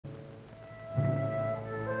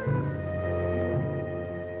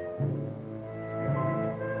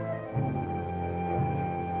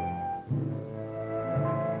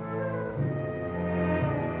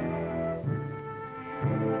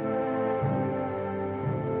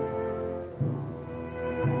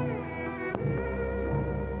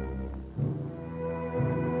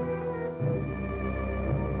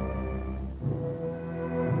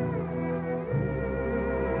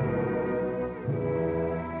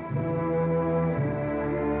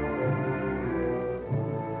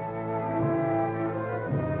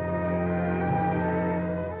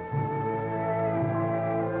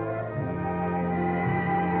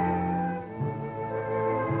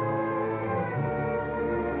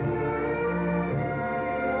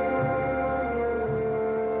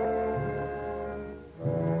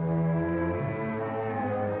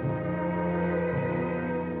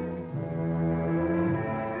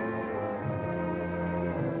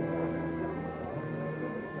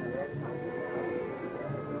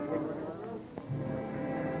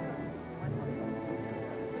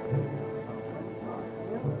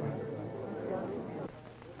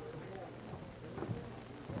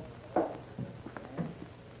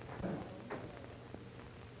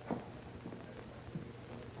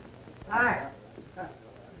Hi.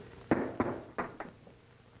 Well,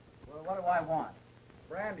 what do I want?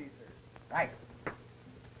 Brandy, sir. Right.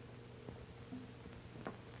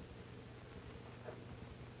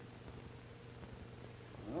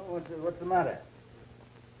 Well, what's the matter?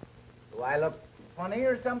 Do I look funny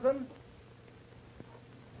or something?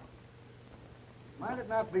 Might it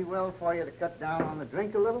not be well for you to cut down on the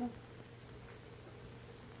drink a little?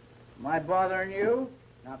 Am I bothering you?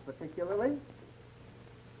 Not particularly.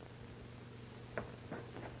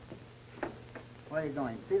 Where are you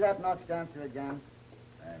going? See that Knox dancer again?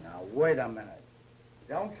 Now, wait a minute.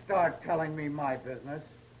 Don't start telling me my business.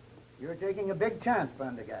 You're taking a big chance,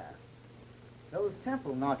 Prendergast. Those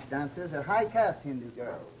temple Knox dancers are high-caste Hindu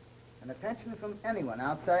girls, and attention from anyone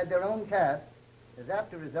outside their own caste is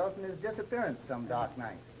apt to result in his disappearance some dark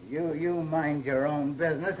night. You mind your own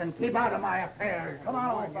business and keep out of my affairs. Come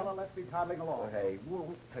on, old fellow, let's be toddling along. Hey,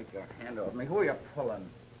 take your hand off me. Who are you pulling?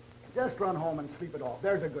 Just run home and sleep it off.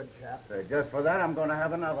 There's a good chap. Say, just for that, I'm going to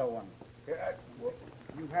have another one.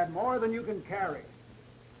 You've had more than you can carry.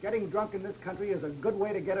 Getting drunk in this country is a good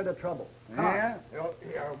way to get into trouble. Come Yeah? on.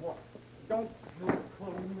 Here, what? Don't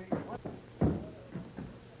pull me. What?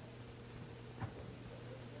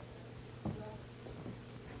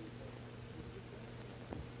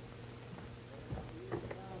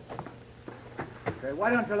 Say, why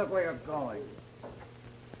don't you look where you're going?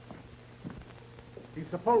 He's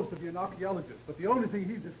supposed to be an archaeologist, but the only thing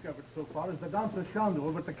he's discovered so far is the dancer Shandu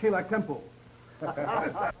over at the Kelak Temple.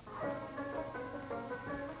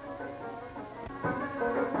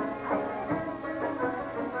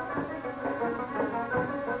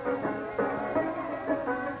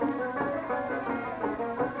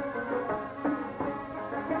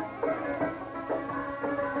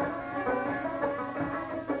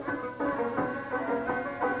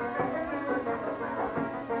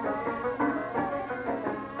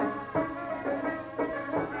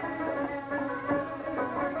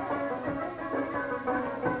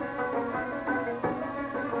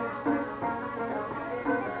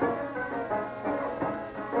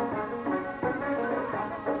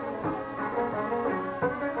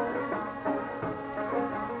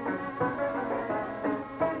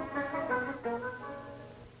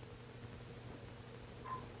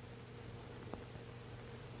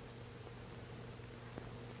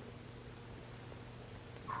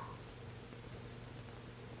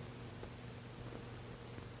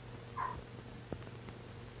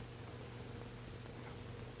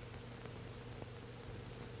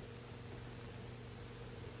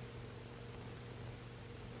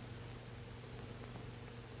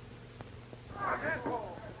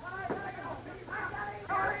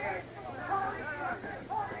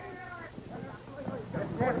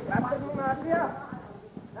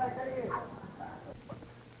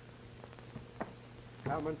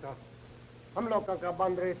 हम लोगों का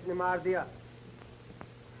बंदरेश ने मार दिया.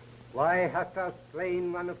 Why hast thou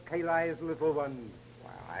slain one of Kalai's little ones?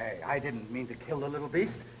 Well, I didn't mean to kill the little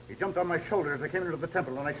beast. He jumped on my shoulder as I came into the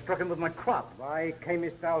temple, and I struck him with my crop. Why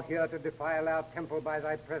camest thou here to defile our temple by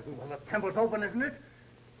thy presence? Well, the temple's open, isn't it?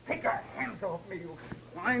 Take your hands off me, you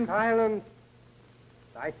swine. Silence.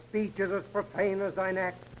 Thy speech is as profane as thine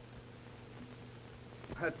act.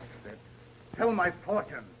 That's it. Tell my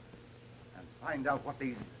fortune. And find out what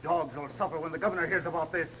these dogs will suffer when the governor hears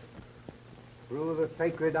about this. Through the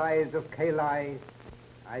sacred eyes of Kalai,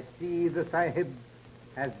 I see the Sahib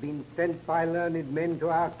has been sent by learned men to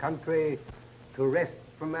our country to wrest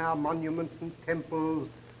from our monuments and temples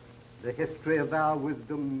the history of our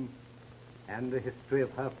wisdom and the history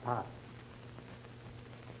of her past.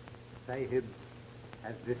 Sahib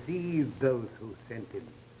has deceived those who sent him.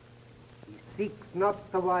 He seeks not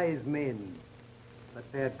the wise men, but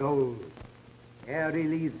their gold. Ere he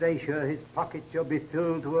leaves Asia, his pocket shall be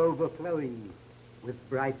filled to overflowing with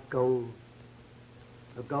bright gold.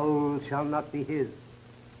 The gold shall not be his,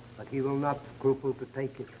 but he will not scruple to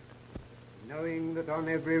take it, knowing that on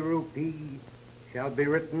every rupee shall be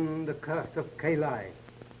written the curse of Kalai.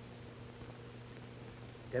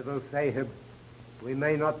 Devil Sahib, we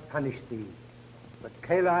may not punish thee, but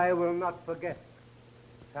Kalai will not forget.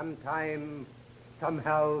 Sometime,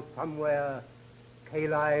 somehow, somewhere,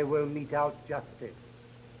 Kalai will mete out justice.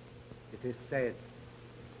 It is said,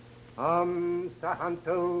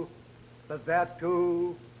 Sahanto,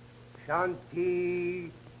 Bhavatu, Shanti,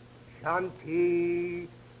 Shanti,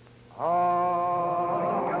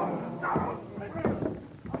 Om.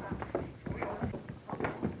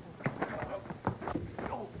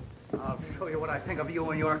 I'll show you what I think of you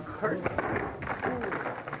and your curse.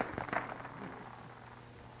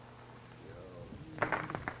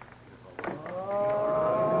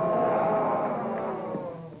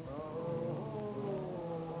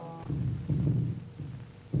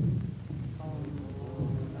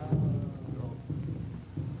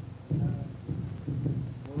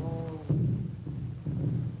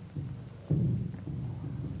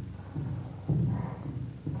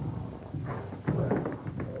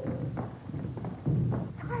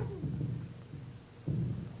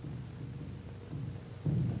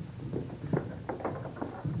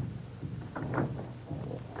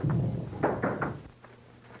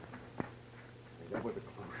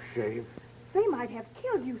 Dave? They might have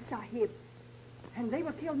killed you, Sahib. And they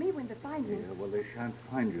will kill me when they find you. Yeah, well, they shan't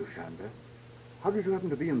find you, Shanda. How did you happen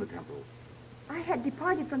to be in the temple? I had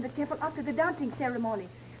departed from the temple after the dancing ceremony.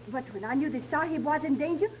 But when I knew that Sahib was in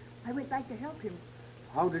danger, I went back to help him.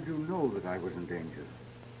 How did you know that I was in danger?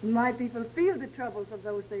 My people feel the troubles of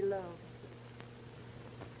those they love.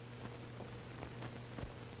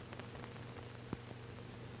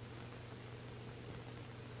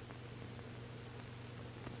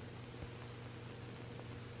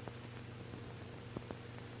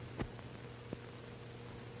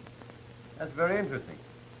 That's very interesting.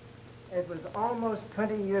 It was almost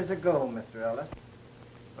 20 years ago, Mr. Ellis.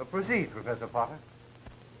 Proceed, Professor Potter.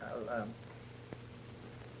 Well,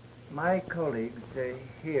 my colleagues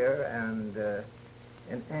here and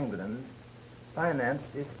in England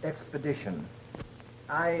financed this expedition.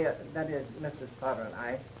 That is, Mrs. Potter and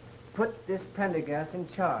I, put this Prendergast in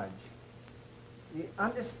charge. We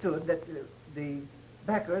understood that the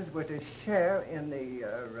backers were to share in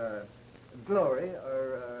the glory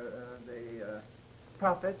or the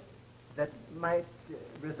profits that might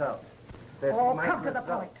result. Come to the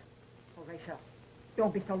point. Horatio,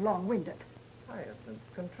 don't be so long-winded. Hyacinth,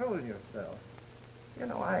 control yourself. You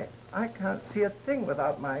know, I can't see a thing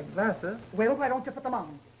without my glasses. Well, why don't you put them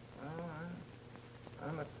on? Oh,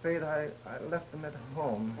 I'm afraid I left them at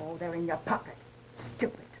home. Oh, they're in your pocket.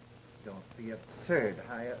 Stupid. Don't be absurd,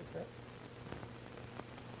 Hyacinth.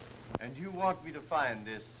 And you want me to find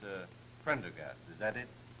this Prendergast, is that it?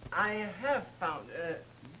 I have found,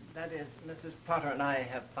 that is, Mrs. Potter and I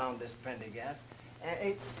have found this Prendergast.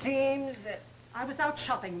 It seems that... I was out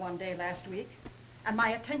shopping one day last week, and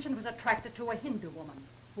my attention was attracted to a Hindu woman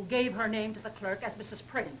who gave her name to the clerk as Mrs.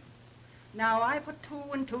 Prane. Now, I put two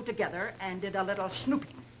and two together and did a little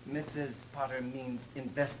snooping. Mrs. Potter means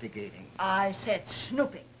investigating. I said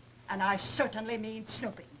snooping, and I certainly mean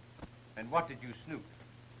snooping. And what did you snoop?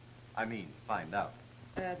 I mean, find out.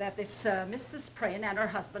 That this Mrs. Prane and her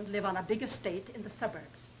husband live on a big estate in the suburbs.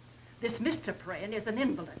 This Mr. Prane is an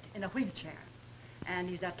invalid in a wheelchair, and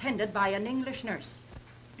he's attended by an English nurse.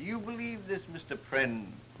 Do you believe this Mr. Pren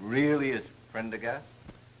really is Prendergast?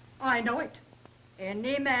 I know it.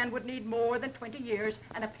 Any man would need more than 20 years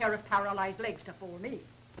and a pair of paralyzed legs to fool me.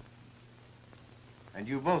 And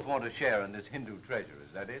you both want to share in this Hindu treasure,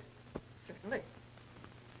 is that it? Certainly.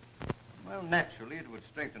 Well, naturally, it would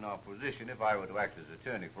strengthen our position if I were to act as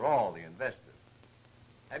attorney for all the investors.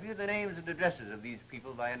 Have you the names and addresses of these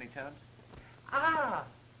people by any chance? Ah,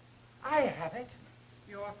 I have it.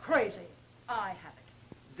 You're crazy. I have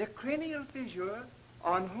it. The cranial fissure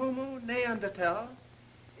on Homo neanderthal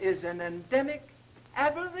is an endemic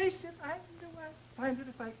aberration. I know I'd find it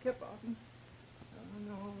if I kept on. Oh,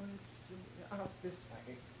 no, it's out this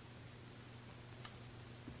way.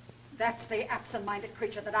 That's the absent-minded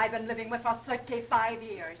creature that I've been living with for 35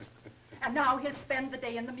 years. And now he'll spend the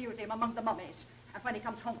day in the museum among the mummies. And when he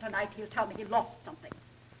comes home tonight, he'll tell me he lost something.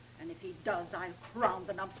 And if he does, I'll crown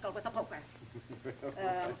the numbskull with a poker.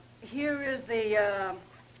 Here is the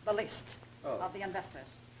list of the investors.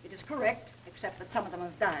 It is correct, except that some of them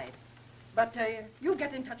have died. But you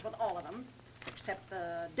get in touch with all of them, except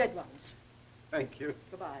the dead ones. Thank you.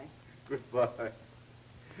 Goodbye. Goodbye.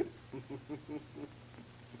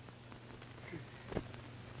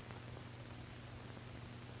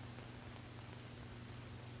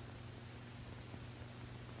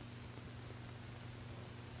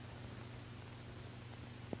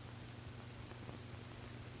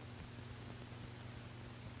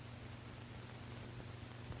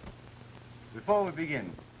 Before we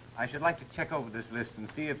begin, I should like to check over this list and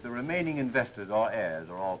see if the remaining investors or heirs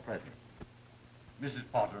are all present. Mrs.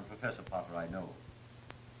 Potter and Professor Potter, I know.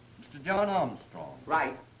 Mr. John Armstrong.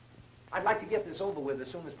 Right. I'd like to get this over with as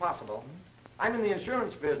soon as possible. I'm in the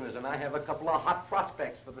insurance business, and I have a couple of hot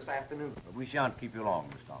prospects for this afternoon. But we shan't keep you long,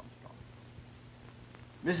 Mr. Armstrong.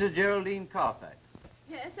 Mrs. Geraldine Carfax.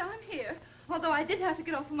 Yes, I'm here. Although I did have to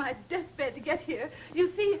get off of my deathbed to get here.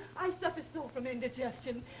 You see, I suffer so from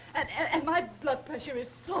indigestion, and my blood pressure is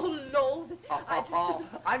so low that I just...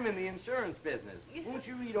 I'm in the insurance business. Won't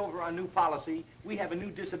you read over our new policy? We have a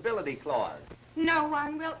new disability clause. No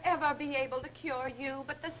one will ever be able to cure you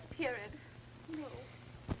but the spirit. No.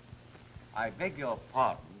 I beg your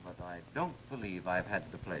pardon, but I don't believe I've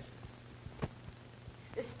had the pleasure.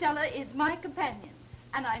 Stella is my companion,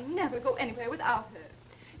 and I never go anywhere without her.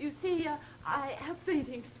 You see, I have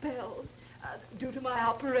fainting spells due to my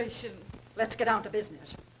operation. Let's get down to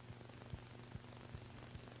business.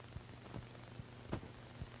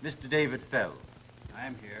 Mr. David Fell.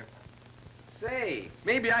 I'm here. Say,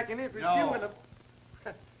 maybe I can interest No. you in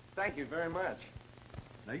a... Thank you very much.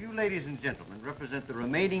 Now, you ladies and gentlemen represent the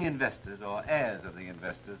remaining investors or heirs of the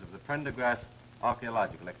investors of the Prendergast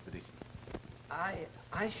Archaeological Expedition.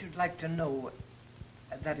 I should like to know,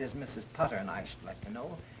 that is, Mrs. Potter and I should like to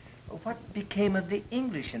know, what became of the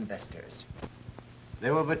English investors?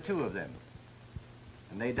 There were but two of them,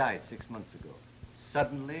 and they died 6 months ago,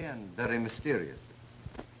 suddenly and very mysteriously.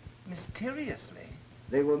 Mysteriously?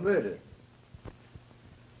 They were murdered.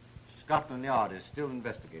 Scotland Yard is still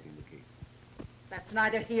investigating the case. That's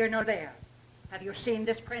neither here nor there. Have you seen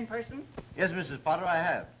this Pren person? Yes, Mrs. Potter, I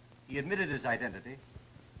have. He admitted his identity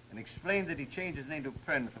and explained that he changed his name to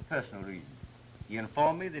Pren for personal reasons. He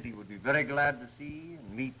informed me that he would be very glad to see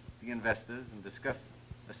and meet the investors and discuss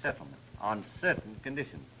a settlement on certain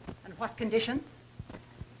conditions. And what conditions?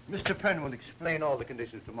 Mr. Pren will explain all the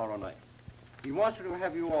conditions tomorrow night. He wants to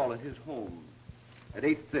have you all at his home at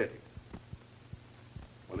 8:30.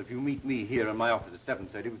 Well, if you meet me here in my office at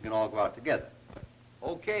 7:30, we can all go out together.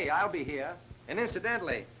 Okay, I'll be here. And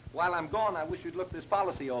incidentally, while I'm gone, I wish you'd look this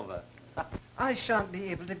policy over. I shan't be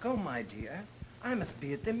able to go, my dear. I must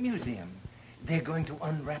be at the museum. They're going to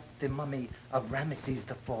unwrap the mummy of Ramesses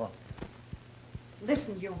IV.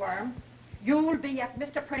 Listen, you worm. You'll be at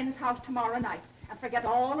Mr. Pren's house tomorrow night and forget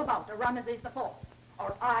all about the Ramesses IV,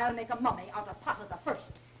 or I'll make a mummy out of Potter the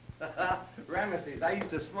First. Ramesses, I used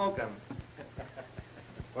to smoke them.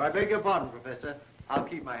 Well, I beg your pardon, Professor. I'll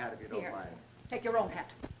keep my hat if you don't Here, mind. take your own hat.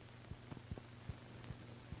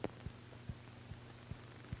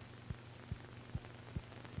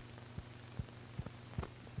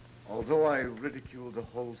 Although I ridicule the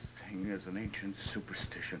whole thing as an ancient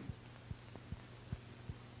superstition,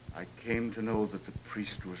 I came to know that the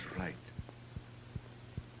priest was right.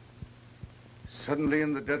 Suddenly,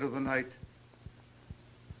 in the dead of the night,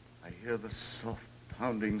 I hear the soft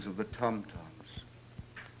poundings of the tom-toms.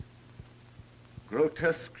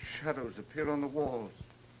 Grotesque shadows appear on the walls.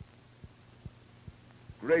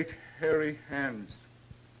 Great hairy hands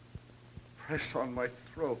press on my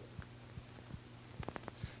throat.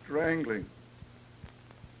 Strangling.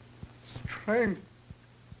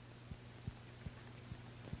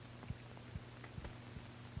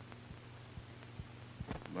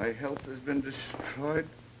 My health has been destroyed.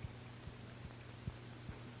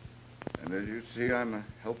 And as you see, I'm a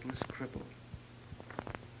helpless cripple.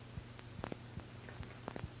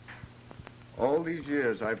 All these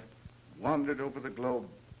years, I've wandered over the globe,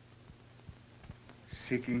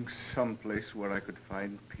 seeking some place where I could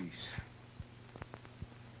find peace.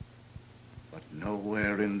 But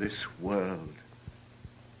nowhere in this world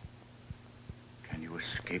can you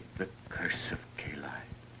escape the curse of Kali.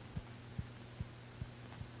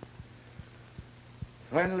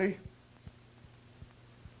 Finally,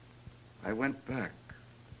 I went back.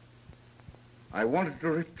 I wanted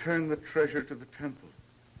to return the treasure to the temple,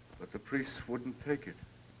 but the priests wouldn't take it.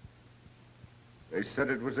 They said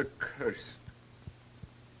it was accursed.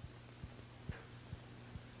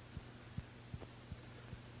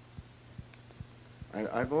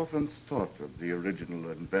 I've often thought of the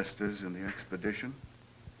original investors in the expedition,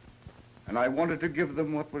 and I wanted to give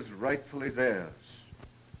them what was rightfully theirs.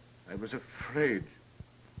 I was afraid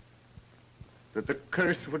that the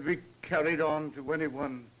curse would be carried on to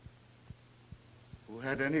anyone who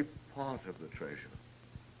had any part of the treasure.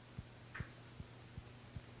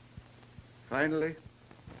 Finally,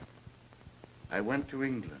 I went to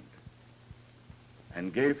England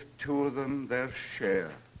and gave two of them their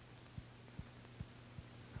share.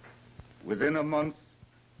 Within a month,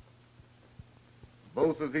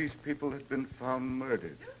 both of these people had been found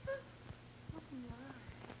murdered.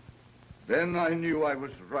 Then I knew I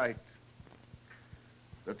was right,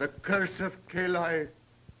 that the curse of Kali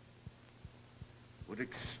would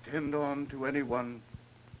extend on to anyone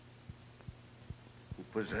who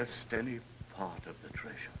possessed any part of the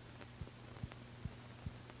treasure.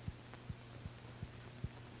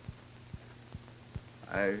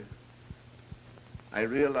 I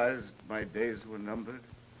realized my days were numbered,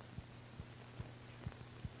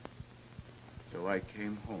 so I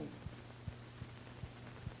came home,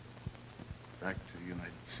 back to the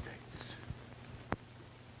United States,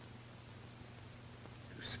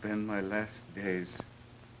 to spend my last days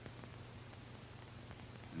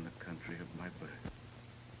in the country of my birth.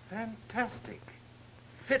 Fantastic.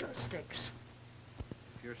 Fiddlesticks.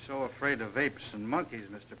 If you're so afraid of apes and monkeys,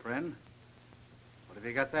 Mr. Pren, what have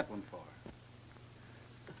you got that one for?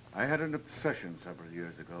 I had an obsession several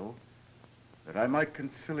years ago that I might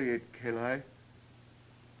conciliate Kali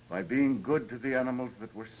by being good to the animals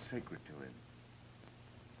that were sacred to him.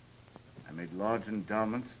 I made large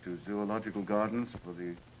endowments to zoological gardens for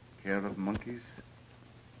the care of monkeys,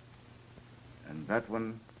 and that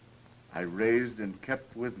one I raised and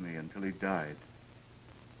kept with me until he died.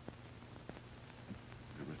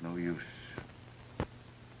 There was no use.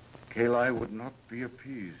 Kali would not be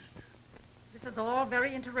appeased. This is all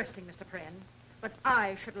very interesting, Mr. Prynne, but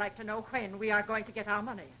I should like to know when we are going to get our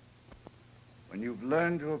money. When you've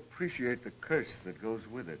learned to appreciate the curse that goes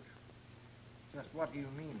with it. Just what do you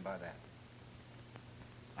mean by that?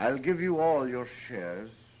 I'll give you all your shares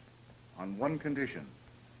on one condition.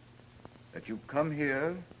 That you come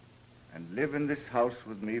here and live in this house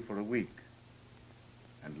with me for a week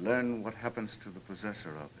and learn what happens to the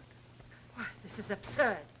possessor of it. Why, this is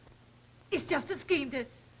absurd. It's just a scheme to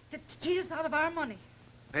cheat us out of our money.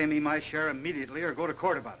 Pay me my share immediately or go to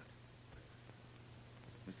court about it.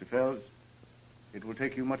 Mr. Fells, it will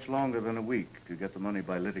take you much longer than a week to get the money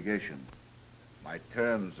by litigation. My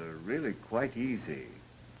terms are really quite easy.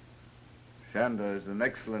 Shanda is an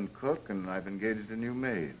excellent cook, and I've engaged a new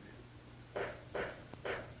maid. I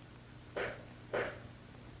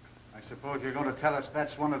suppose you're going to tell us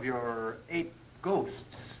that's one of your 8 ghosts.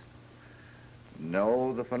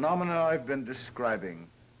 No, the phenomena I've been describing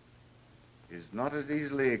is not as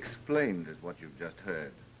easily explained as what you've just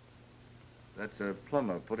heard. That's a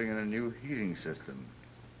plumber putting in a new heating system.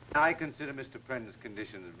 I consider Mr. Prynne's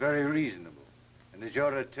conditions very reasonable. And as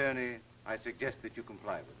your attorney, I suggest that you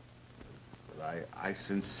comply with them. Well, I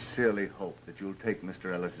sincerely hope that you'll take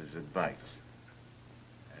Mr. Ellis's advice.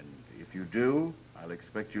 And if you do, I'll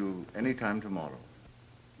expect you any time tomorrow.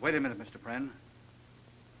 Wait a minute, Mr. Prynne.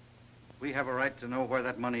 We have a right to know where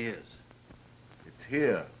that money is. It's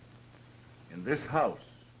here, in this house.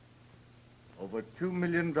 Over $2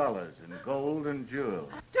 million in gold and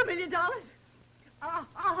jewels. $2 million?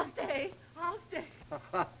 I'll stay. I'll stay.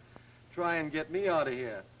 Try and get me out of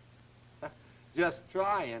here. Just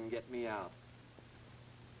try and get me out.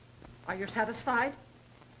 Are you satisfied?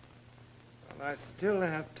 Well, I still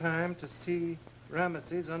have time to see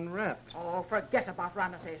Ramesses unwrapped. Oh, forget about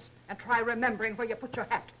Ramesses and try remembering where you put your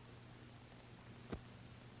hat.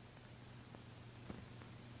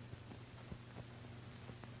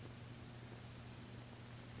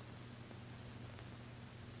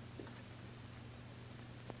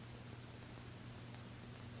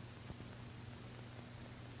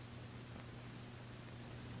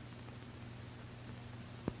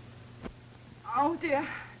 Oh, dear.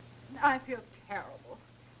 I feel terrible.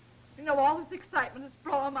 You know, all this excitement has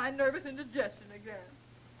brought on my nervous indigestion again.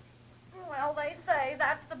 Well, they say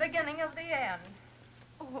that's the beginning of the end.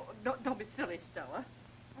 Oh, don't be silly, Stella.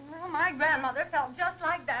 Well, my grandmother felt just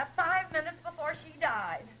like that 5 minutes before she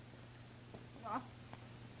died. Well,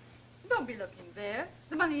 don't be looking there.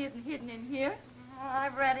 The money isn't hidden in here. Well,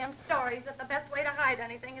 I've read in stories that the best way to hide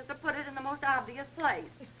anything is to put it in the most obvious place.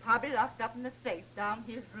 It's probably locked up in the safe down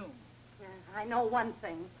his room. I know one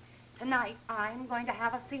thing. Tonight, I'm going to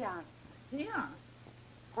have a seance. Yeah.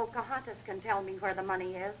 Pocahontas can tell me where the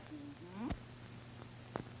money is. Mm-hmm.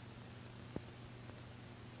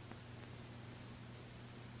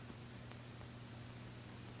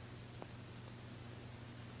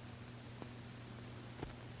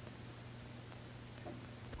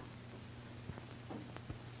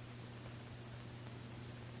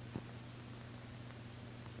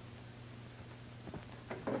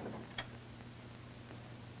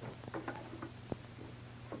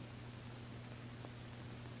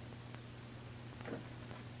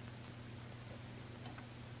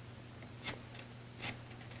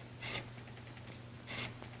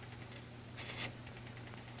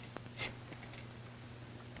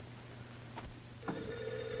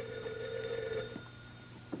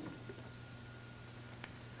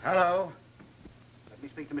 Hello. Let me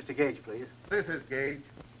speak to Mr. Gage, please. This is Gage.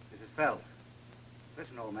 This is Fells.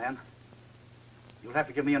 Listen, old man. You'll have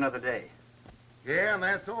to give me another day. Yeah, and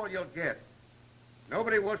that's all you'll get.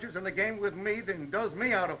 Nobody wishes in the game with me than does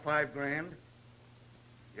me out of 5 grand.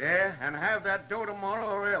 Yeah, and have that dough tomorrow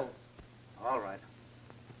or else. All right.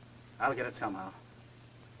 I'll get it somehow.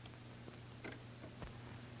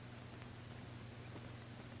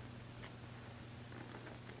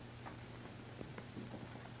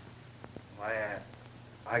 Why,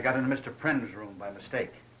 I got into Mr. Prynne's room by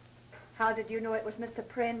mistake. How did you know it was Mr.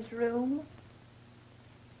 Prynne's room?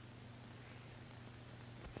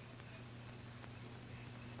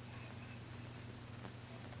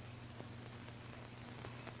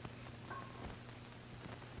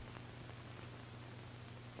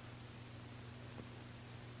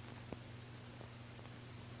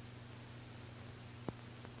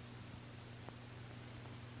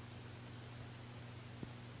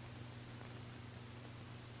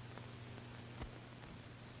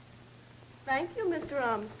 Thank you, Mr.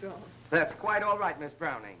 Armstrong. That's quite all right, Miss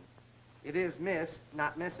Browning. It is Miss,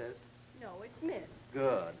 not Mrs. No, it's Miss.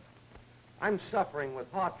 Good. I'm suffering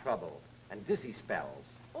with heart trouble and dizzy spells.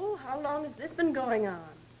 Oh, how long has this been going on?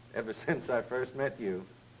 Ever since I first met you.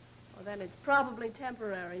 Well, then it's probably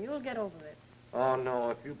temporary. You'll get over it. Oh,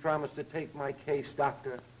 no, if you promise to take my case,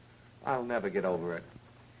 Doctor, I'll never get over it.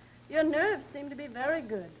 Your nerves seem to be very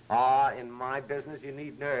good. Ah, in my business, you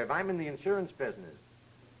need nerve. I'm in the insurance business.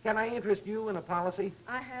 Can I interest you in a policy?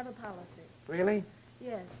 I have a policy. Really?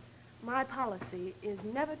 Yes. My policy is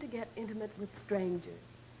never to get intimate with strangers.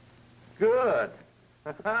 Good.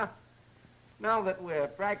 Now that we're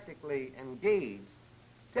practically engaged,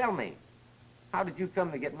 tell me, how did you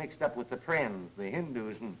come to get mixed up with the Friends, the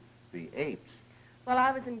Hindus, and the apes? Well,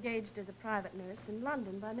 I was engaged as a private nurse in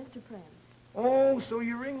London by Mr. Pren. Oh, so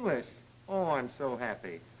you're English. Oh, I'm so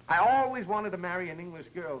happy. I always wanted to marry an English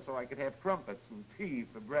girl so I could have crumpets and tea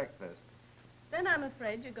for breakfast. Then I'm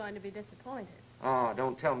afraid you're going to be disappointed. Oh,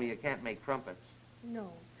 don't tell me you can't make crumpets. No.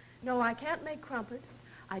 No, I can't make crumpets.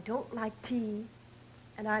 I don't like tea.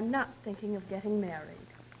 And I'm not thinking of getting married.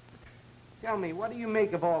 Tell me, what do you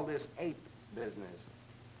make of all this ape business?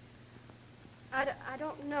 I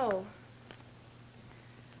don't know.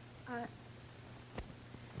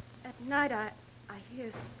 At night, I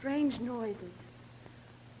hear strange noises.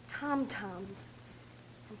 Tom-toms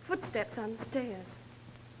and footsteps on the stairs.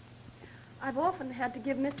 I've often had to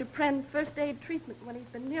give Mr. Pren first aid treatment when he's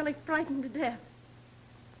been nearly frightened to death.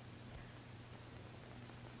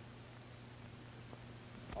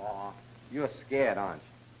 Oh, you're scared, aren't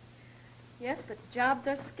you? Yes, but jobs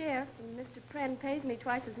are scarce, and Mr. Pren pays me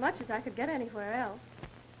twice as much as I could get anywhere else.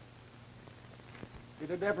 Did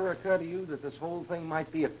it ever occur to you that this whole thing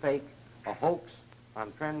might be a fake, a hoax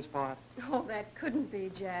on Pren's part? Oh, that couldn't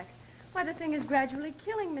be, Jack. Why, the thing is gradually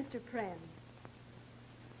killing Mr. Pren.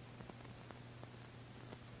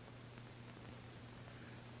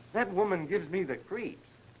 That woman gives me the creeps.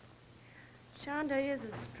 Shonda is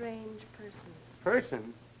a strange person.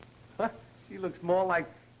 Person? She looks more like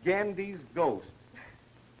Gandhi's ghost.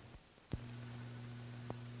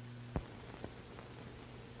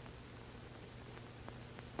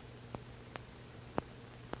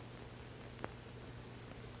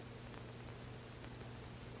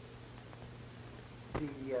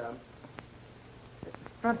 The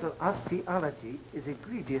frontal osteology is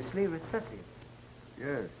egregiously recessive.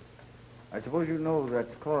 Yes. I suppose you know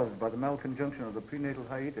that's caused by the malconjunction of the prenatal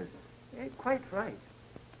hiatus. Quite right.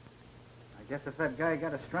 I guess if that guy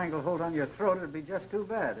got a stranglehold on your throat, it'd be just too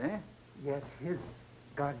bad, eh? Yes, his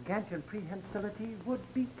gargantuan prehensility would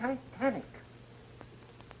be titanic.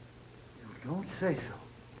 You don't say so.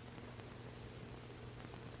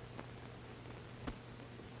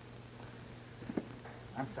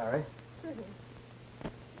 I'm sorry.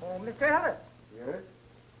 Oh, Mr. Ellis, Yes?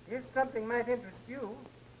 here's something might interest you.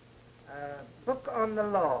 A book on the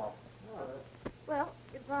law. Well,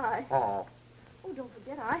 goodbye. Oh, Oh, don't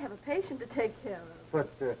forget, I have a patient to take care of. but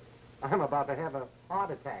I'm about to have a heart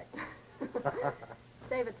attack.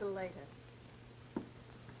 Save it till later.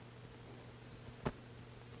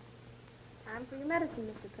 Time for your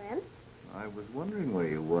medicine, Mr. Pren. I was wondering where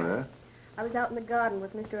you were. I was out in the garden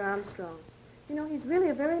with Mr. Armstrong. You know, he's really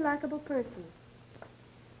a very likable person.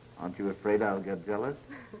 Aren't you afraid I'll get jealous?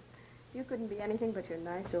 You couldn't be anything but your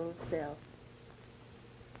nice old self.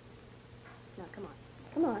 Now, come on.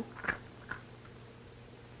 Come on.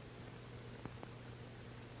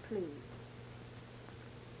 Please.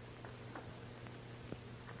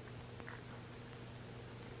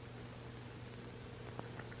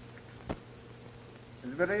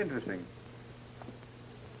 It's very interesting.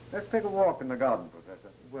 Let's take a walk in the garden, Professor.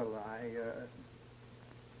 Well,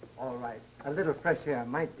 all right. A little fresh air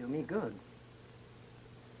might do me good.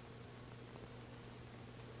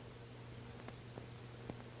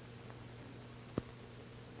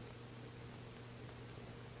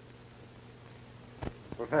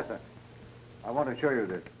 Professor, I want to show you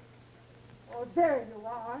this. Oh, there you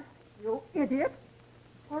are, you idiot.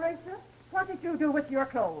 Horatio, what did you do with your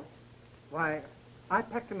clothes? Why, I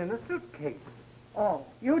packed them in a suitcase. Oh,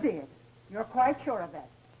 you did. You're quite sure of that.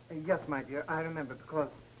 Yes, my dear, I remember, because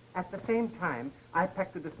at the same time, I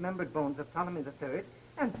packed the dismembered bones of Ptolemy III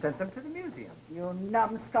and sent them to the museum. You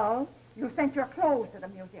numbskull. You sent your clothes to the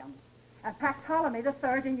museum and packed Ptolemy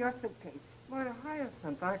III in your suitcase. Why,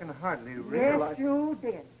 Hyacinth, I can hardly realize... Yes, you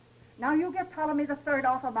did. Now you get Ptolemy III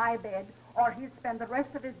off of my bed, or he'll spend the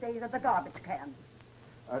rest of his days at the garbage can.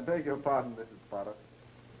 I beg your pardon, Mrs. Potter.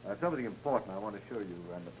 Something important I want to show you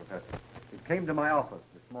and the professor. It came to my office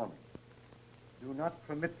this morning. Do not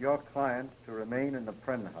permit your client to remain in the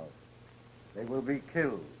Pren house. They will be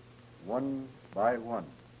killed, one by one.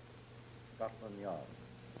 Scotland Yard.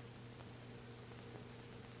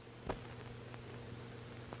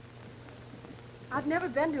 I've never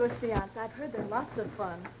been to a seance. I've heard they're lots of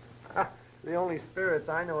fun. The only spirits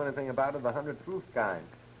I know anything about are the 100 proof kind.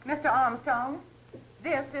 Mr. Armstrong,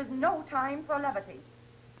 this is no time for levity.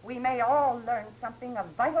 We may all learn something of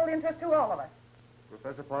vital interest to all of us.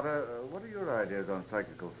 Professor Potter, what are your ideas on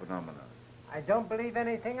psychical phenomena? I don't believe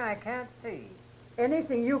anything I can't see.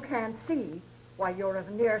 Anything you can't see, why, you're as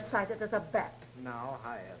nearsighted as a bat. Now,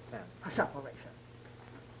 Hyacinth. A separation.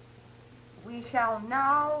 We shall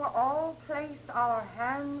now all place our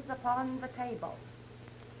hands upon the table.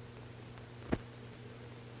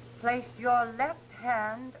 Place your left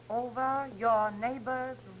hand over your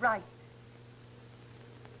neighbor's right.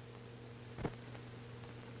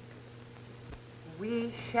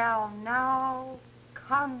 We shall now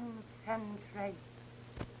concentrate.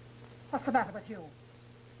 What's the matter with you?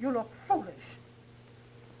 You look foolish.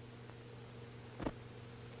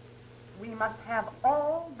 We must have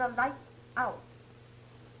all the lights out.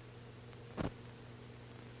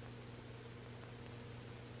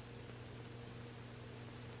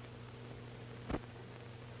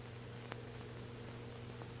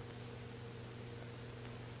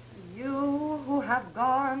 You who have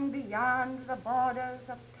gone beyond the borders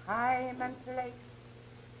of time and place,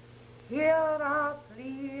 here are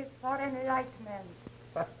pleas for enlightenment.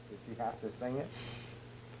 Did she have to sing it?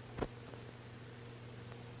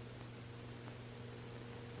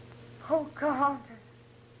 Pocahontas,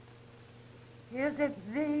 is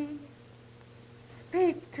it thee?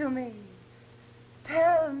 Speak to me.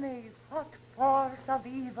 Tell me what force of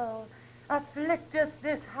evil afflicteth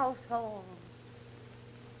this household.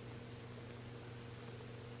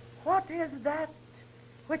 What is that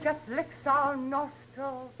which afflicts our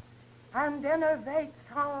nostrils and enervates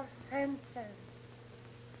our senses?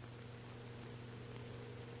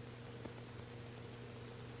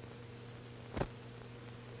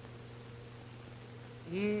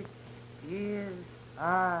 It is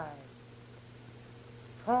I,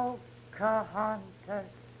 Pocahontas,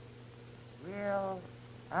 will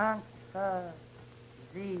answer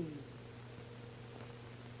thee.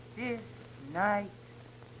 This night,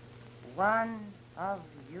 one of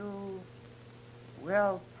you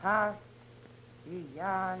will pass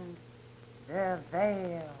beyond the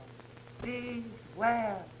veil.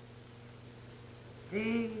 Beware.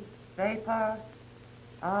 The vapor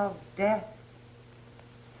of death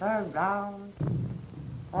surrounds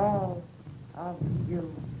all of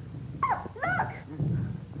you. Oh, look!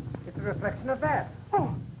 It's a reflection of that.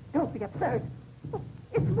 Oh, don't be absurd. Oh,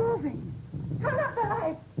 it's moving. Turn up the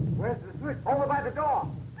light. Where's the switch? Over by the door.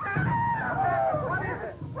 What is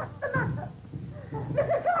it? What's the matter?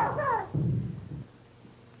 Mrs. Carter!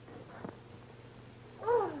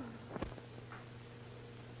 Oh.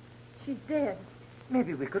 She's dead.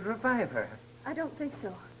 Maybe we could revive her. I don't think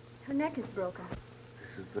so. Her neck is broken.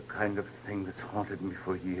 This is the kind of thing that's haunted me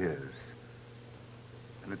for years.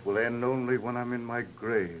 And it will end only when I'm in my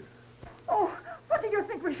grave. Oh, what do you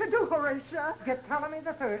think we should do, Horatia? Get Ptolemy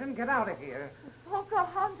the Third and get out of here.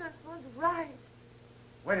 Pocahontas was right.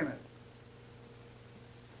 Wait a minute.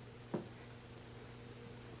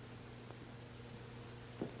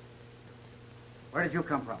 Where did you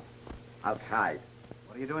come from? Outside.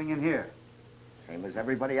 What are you doing in here? Same as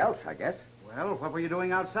everybody else, I guess. Well, what were you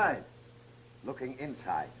doing outside? Looking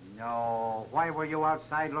inside. No. Why were you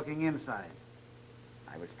outside looking inside?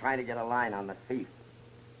 I was trying to get a line on the thief.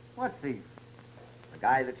 What thief? The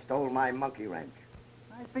guy that stole my monkey wrench.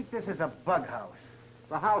 I think this is a bug house.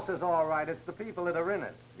 The house is all right. It's the people that are in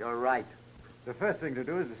it. You're right. The first thing to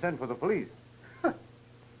do is to send for the police.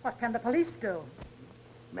 What can the police do?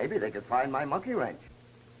 Maybe they could find my monkey wrench.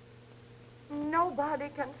 Nobody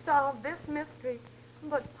can solve this mystery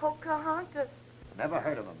but Pocahontas. Never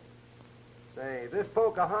heard of him. Say, this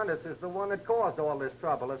Pocahontas is the one that caused all this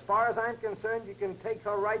trouble. As far as I'm concerned, you can take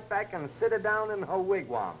her right back and sit her down in her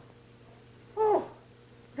wigwam. Oh,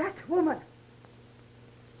 that woman.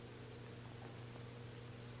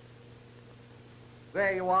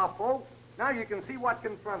 There you are, folks. Now you can see what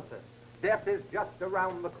confronts us. Death is just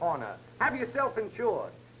around the corner. Have yourself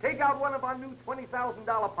insured. Take out one of our new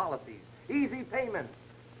 $20,000 policies. Easy payments.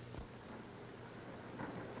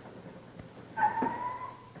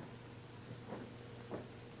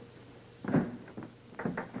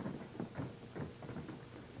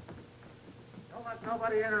 Don't let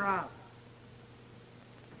nobody in or out.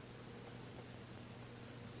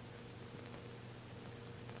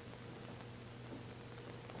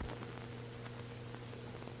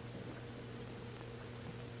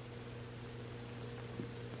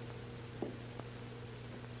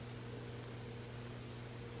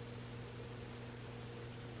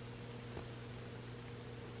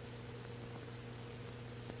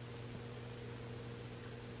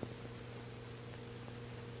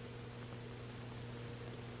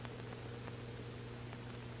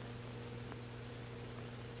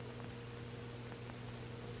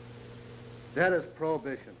 That is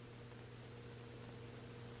prohibition.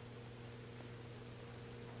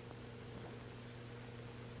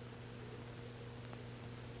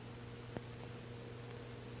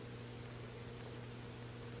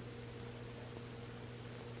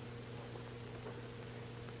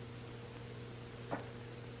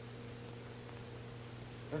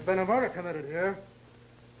 There's been a murder committed here.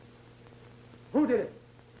 Who did it?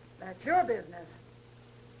 That's your business.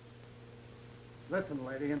 Listen,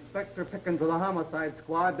 lady, Inspector Pickens of the Homicide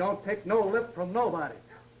Squad don't take no lip from nobody.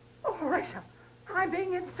 Oh, Horatio, I'm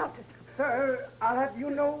being insulted. Sir, I'll have you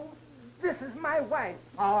know this is my wife.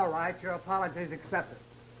 All right, your apology's accepted.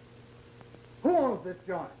 Who owns this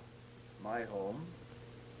joint? My home.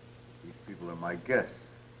 These people are my guests.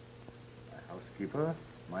 My housekeeper.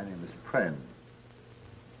 My name is Pren.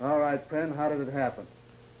 All right, Pren, how did it happen?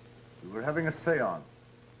 We were having a seance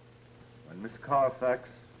when Miss Carfax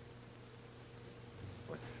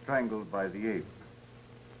was strangled by the ape.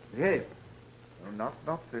 The ape? No,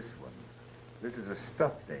 not this one. This is a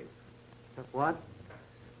stuffed ape. What?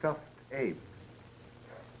 Stuffed ape.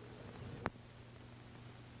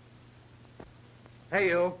 Hey,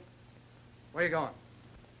 you. Where you going?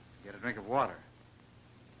 Get a drink of water.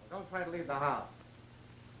 Well, don't try to leave the house.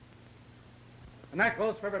 And that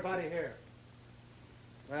goes for everybody here.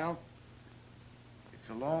 Well? It's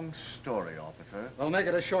a long story, officer. We'll make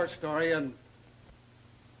it a short story and...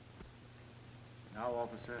 Now,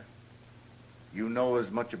 officer, you know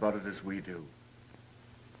as much about it as we do.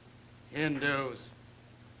 Hindus,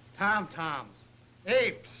 tom-toms,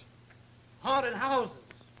 apes, haunted houses.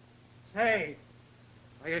 Say,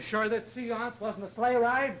 are you sure this seance wasn't a sleigh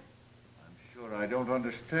ride? I'm sure I don't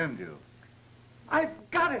understand you.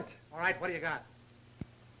 I've got it. All right, what do you got?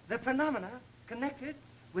 The phenomena connected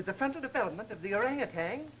with the frontal development of the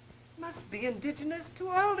orangutan must be indigenous to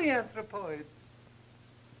all the anthropoids.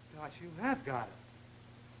 Gosh, you have got it.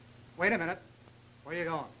 Wait a minute. Where are you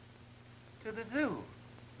going? To the zoo.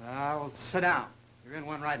 Well, sit down. You're in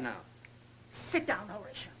one right now. Sit down,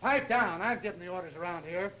 Horatio. Pipe down. I'm getting the orders around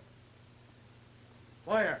here.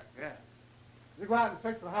 Boyer. Yeah. You go out and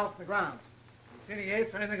search for the house and the grounds. You see any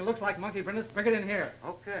apes or anything that looks like monkey brindles, bring it in here.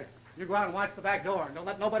 Okay. You go out and watch the back door and don't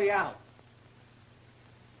let nobody out.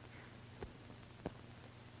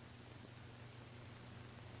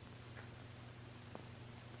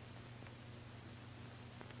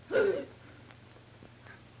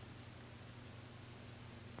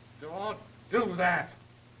 Don't do that.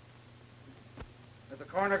 Has the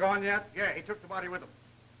coroner gone yet? Yeah, he took the body with him.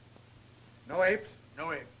 No apes?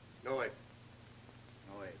 No ape. No ape.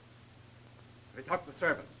 No apes. They talked to the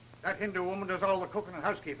servants. That Hindu woman does all the cooking and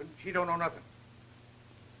housekeeping. She don't know nothing.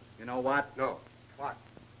 You know what? No. What?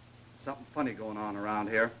 Something funny going on around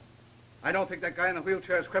here. I don't think that guy in the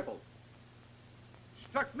wheelchair is crippled.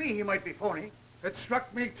 Struck me he might be phony. It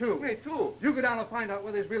struck me, too. Me, too. You go down and find out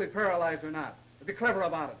whether he's really paralyzed or not. And be clever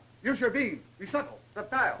about it. Use your beam. Be subtle.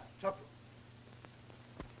 Subtle. Subtle.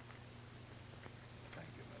 Thank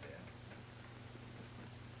you, my dear.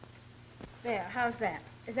 There, how's that?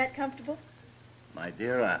 Is that comfortable? My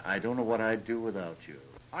dear, I don't know what I'd do without you.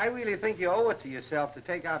 I really think you owe it to yourself to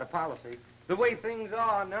take out a policy. The way things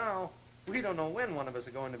are now, we don't know when one of us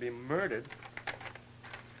are going to be murdered.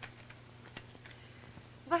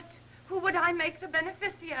 But who would I make the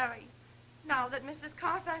beneficiary? Now that Mrs.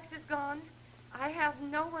 Carfax is gone, I have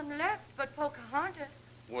no one left but Pocahontas.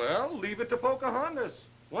 Well, leave it to Pocahontas.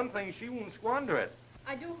 One thing, she won't squander it.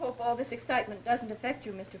 I do hope all this excitement doesn't affect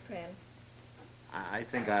you, Mr. Pren. I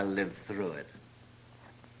think I'll live through it.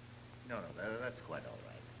 No, that's quite all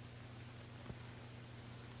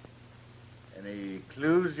right. Any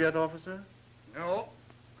clues yet, officer? No,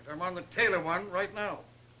 but I'm on the tail of one right now.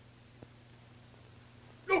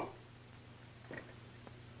 Look!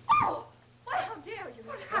 Oh! Why, how dare you?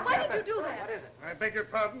 Why did you do that? What is it? I beg your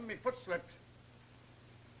pardon, me foot slipped.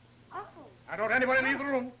 Oh. I don't anybody leave the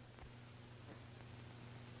room.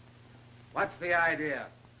 What's the idea?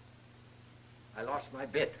 I lost my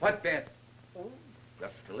bit. What bit?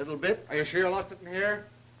 Just a little bit. Are you sure you lost it in here?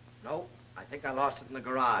 No, I think I lost it in the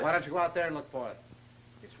garage. Why don't you go out there and look for it?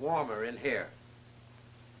 It's warmer in here.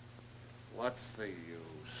 What's the use?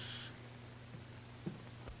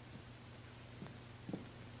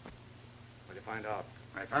 What did you find out?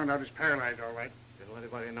 I found out he's paralyzed, all right. Didn't let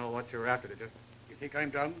anybody know what you were after, did you? You think I'm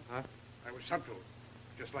done? Huh? I was subtle,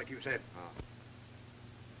 just like you said. Oh.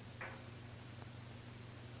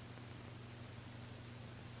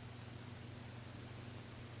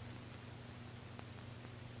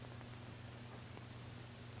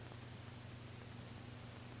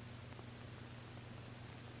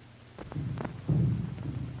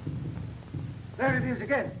 There it is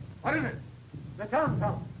again. What is it? The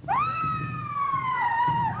tom-tom.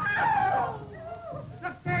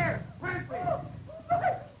 Look there! Clancy!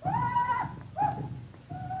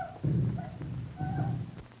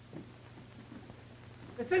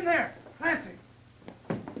 It's in there! Clancy!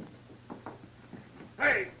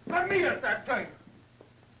 Hey, let me at that thing!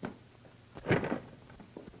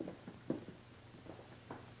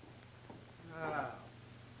 Ah,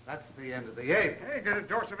 that's the end of the ape. Hey, get a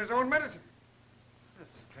dose of his own medicine. The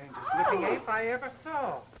strangest looking ape I ever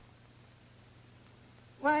saw.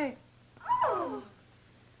 Why,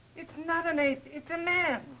 it's not an ape, it's a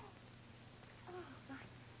man.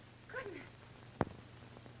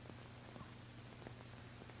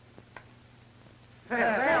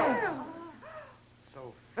 Fells!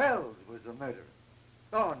 So Fells was the murderer.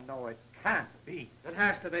 Oh, no, it can't be. It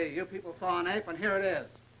has to be. You people saw an ape, and here it is.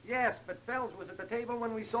 Yes, but Fells was at the table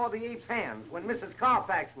when we saw the ape's hands, when Mrs.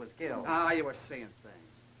 Carfax was killed. Ah, you were seeing things.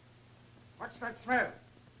 What's that smell?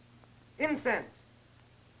 Incense.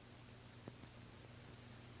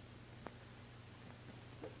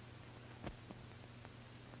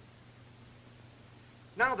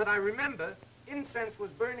 Now that I remember, incense was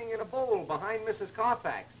burning in a bowl behind Mrs.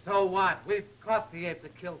 Carfax. So what? We've caught the ape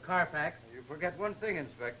that killed Carfax. You forget one thing,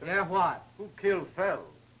 Inspector. Yeah, what? Who killed Fells?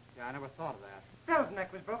 Yeah, I never thought of that. Fell's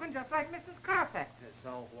neck was broken just like Mrs. Carfax's.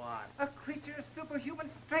 So what? A creature of superhuman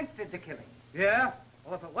strength did the killing. Yeah?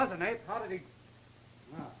 Well, if it was an ape, how did he...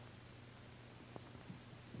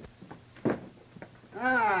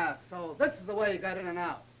 Ah, so this is the way you got in and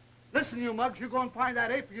out. Listen, you mugs, you go and find that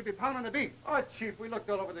ape or you'll be pounding the beat. Oh, Chief, we looked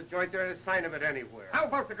all over the joint. There ain't a sign of it anywhere. How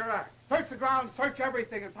about the garage? Search the ground, search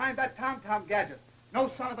everything, and find that tom-tom gadget. No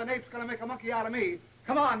son of an ape's gonna make a monkey out of me.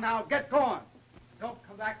 Come on now, get going. Don't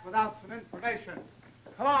come back without some information.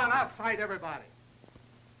 Come on, outside everybody.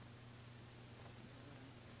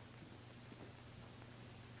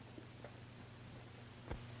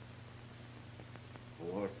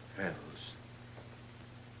 Poor Fells.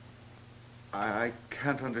 I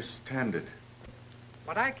can't understand it.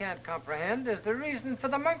 What I can't comprehend is the reason for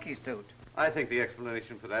the monkey suit. I think the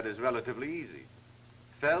explanation for that is relatively easy.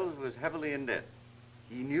 Fells was heavily in debt.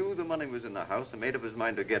 He knew the money was in the house and made up his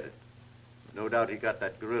mind to get it. No doubt he got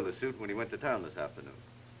that gorilla suit when he went to town this afternoon.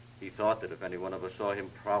 He thought that if any one of us saw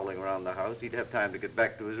him prowling around the house, he'd have time to get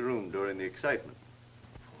back to his room during the excitement.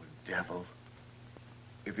 Poor devil.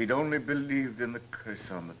 If he'd only believed in the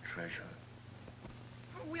curse on the treasure.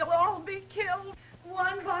 We'll all be killed,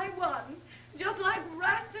 one by one, just like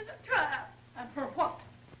rats in a trap. And for what?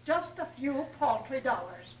 Just a few paltry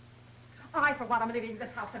dollars. I, for one, am leaving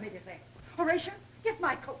this house immediately. Horatio, get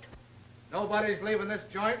my coat. Nobody's leaving this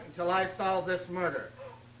joint until I solve this murder.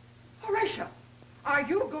 Horatio, are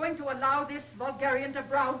you going to allow this vulgarian to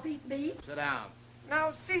browbeat me? Sit down.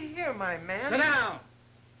 Now, see here, my man. Sit down!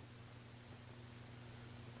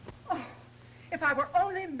 Oh, if I were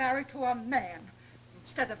only married to a man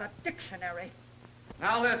instead of a dictionary.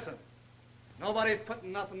 Now listen. Nobody's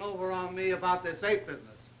putting nothing over on me about this ape business.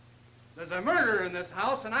 There's a murderer in this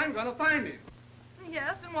house, and I'm going to find him.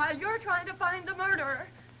 Yes, and while you're trying to find the murderer,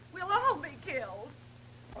 we'll all be killed.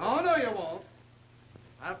 Oh, no, you won't.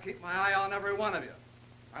 I'll keep my eye on every one of you.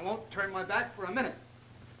 I won't turn my back for a minute.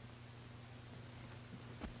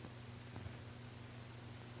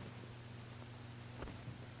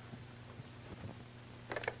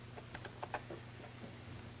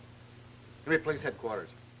 Give me police headquarters.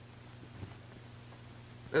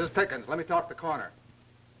 This is Pickens. Let me talk the corner.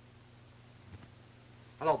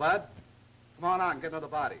 Hello, Bud. Come on out and get another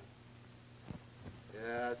body.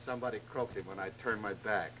 Yeah, somebody croaked him when I turned my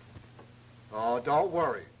back. Oh, don't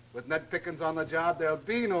worry. With Ned Pickens on the job, there'll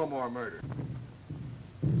be no more murder.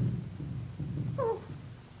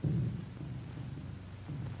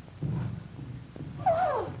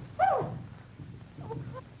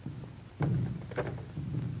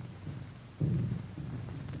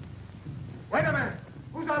 Wait a minute.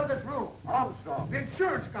 Who's out of this room? Armstrong. The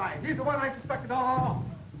insurance guy. He's the one I suspected all along.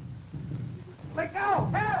 Let go!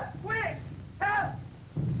 Help! Quick! Help!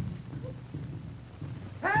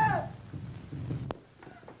 Help!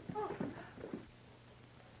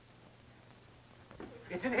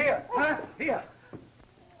 It's in here. Huh? Here.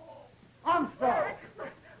 Armstrong!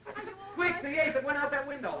 Quick, the ape that went out that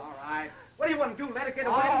window. All right. What do you want to do, let it get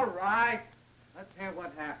away? All right. Let's hear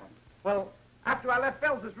what happened. Well, after I left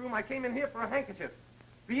Fells's room, I came in here for a handkerchief.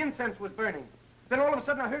 The incense was burning. Then all of a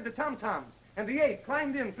sudden I heard the tom-toms, and the ape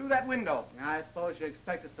climbed in through that window. I suppose you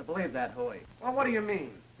expect us to believe that, Hoey. Well, what do you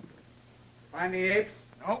mean? Find the apes?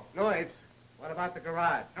 No, no apes. What about the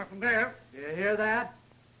garage? Nothing there. Do you hear that?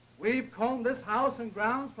 We've combed this house and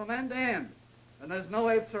grounds from end to end, and there's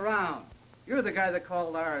no apes around. You're the guy that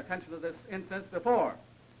called our attention to this instance before.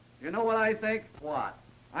 You know what I think? What?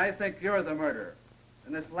 I think you're the murderer.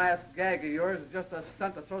 And this last gag of yours is just a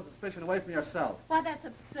stunt to throw suspicion away from yourself. Why, that's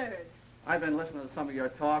absurd. I've been listening to some of your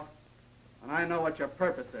talk, and I know what your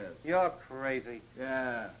purpose is. You're crazy.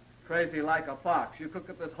 Yeah, crazy like a fox. You cooked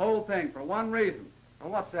up this whole thing for one reason.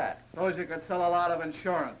 And what's that? So as you could sell a lot of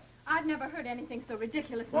insurance. I've never heard anything so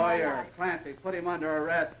ridiculous in my Boyer, life. Clancy, put him under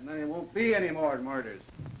arrest, and then there won't be any more murders.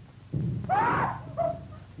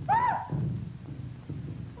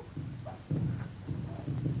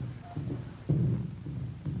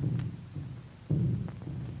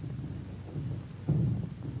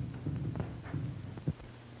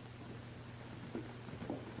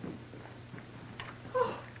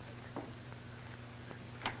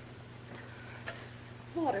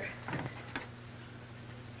 Water.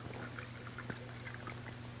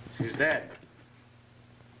 She's dead.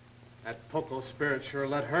 That Poco spirit sure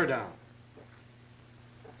let her down.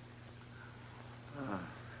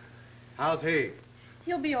 How's he?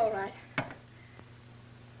 He'll be all right.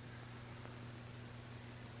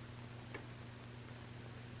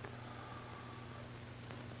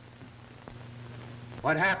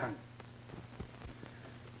 What happened?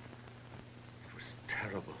 It was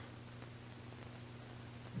terrible.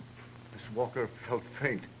 Miss Walker felt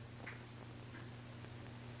faint.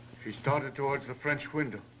 She started towards the French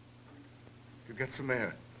window to get some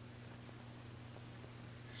air.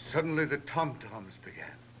 Suddenly, the tom-toms began.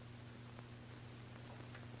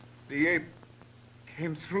 The ape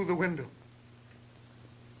came through the window.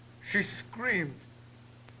 She screamed.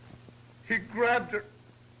 He grabbed her.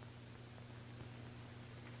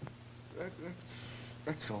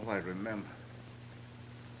 That's all I remember.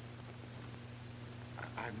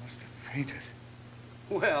 I must have fainted.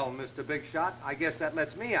 Well, Mr. Big Shot, I guess that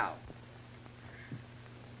lets me out.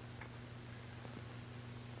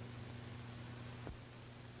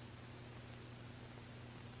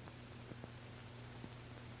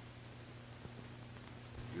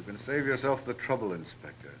 You can save yourself the trouble,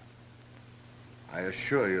 Inspector. I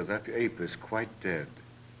assure you that ape is quite dead.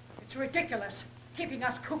 It's ridiculous, keeping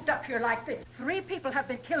us cooped up here like this. 3 people have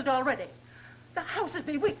been killed already. The house is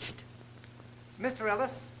bewitched. Mr.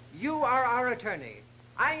 Ellis, you are our attorney.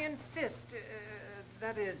 I insist,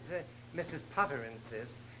 that is, Mrs. Potter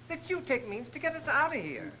insists, that you take means to get us out of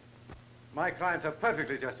here. My clients are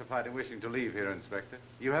perfectly justified in wishing to leave here, Inspector.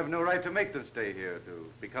 You have no right to make them stay here,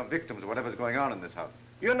 to become victims of whatever's going on in this house.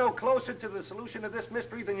 You're no closer to the solution of this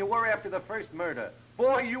mystery than you were after the first murder.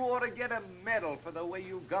 Boy, you ought to get a medal for the way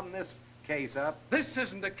you gummed this case up. This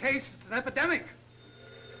isn't a case, it's an epidemic.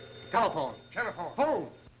 Telephone. Telephone. Phone.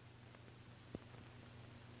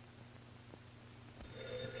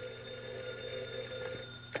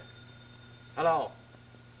 Hello.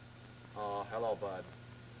 Oh, hello, Bud.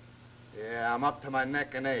 Yeah, I'm up to my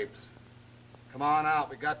neck in apes. Come on out.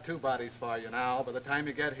 We got 2 bodies for you now. By the time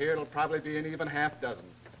you get here, it'll probably be an even half dozen.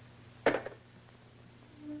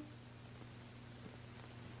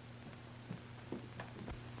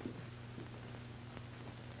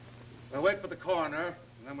 We'll wait for the coroner,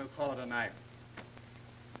 and then we'll call it a night.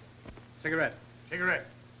 Cigarette. Cigarette.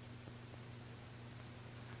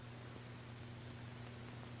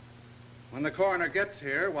 When the coroner gets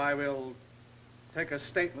here, why, we'll take a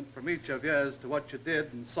statement from each of you as to what you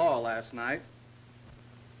did and saw last night.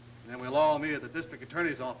 And then we'll all meet at the district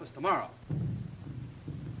attorney's office tomorrow.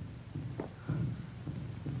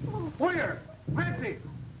 Boyer! Clancy!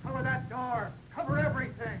 Cover that door! Cover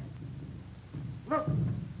everything! Look!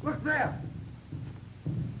 Look there!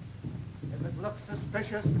 If it looks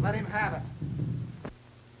suspicious, let him have it.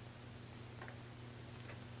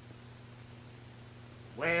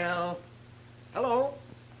 Well? Hello?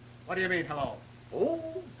 What do you mean, hello?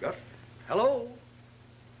 Oh, just hello.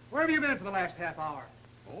 Where have you been for the last half hour?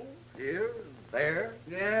 Oh, here and there.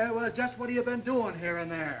 Yeah, well, just what have you been doing here and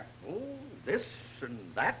there? Oh, this and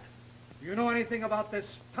that. Do you know anything about this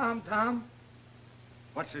Tom?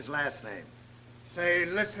 What's his last name? Say,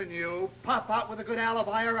 listen, you. Pop out with a good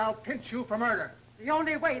alibi or I'll pinch you for murder. The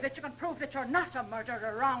only way that you can prove that you're not a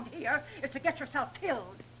murderer around here is to get yourself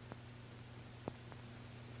killed.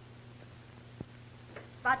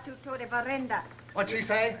 Batutore Barrenda. What'd she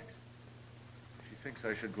say? She thinks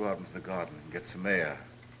I should go out into the garden and get some air.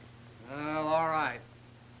 Well, all right.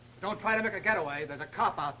 Don't try to make a getaway. There's a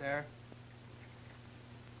cop out there.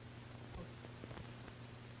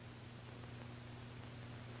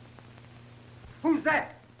 Who's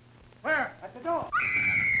that? Where? At the door.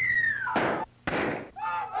 Oh,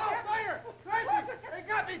 fire! Crazy! They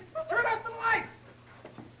got me! Turn off the lights!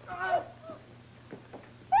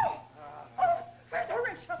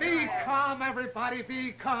 Be calm, everybody.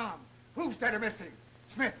 Be calm. Who's dead or missing?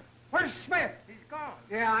 Smith. Where's Smith? He's gone.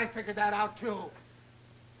 Yeah, I figured that out, too.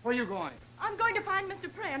 Where are you going? I'm going to find Mr.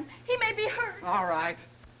 Pren. He may be hurt. All right.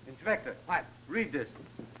 Inspector, What? read this.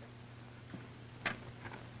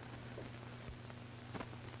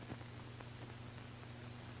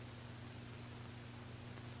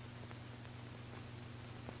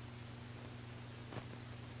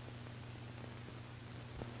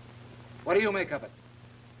 What do you make of it?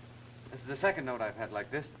 This is the second note I've had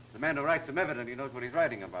like this. The man who writes them evidently knows what he's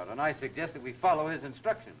writing about, and I suggest that we follow his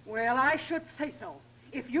instructions. Well, I should say so.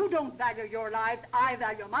 If you don't value your lives, I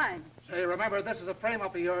value mine. Say, remember, this is a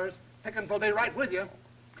frame-up of yours. Pickens will be right with you.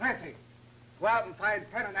 Clancy, go out and find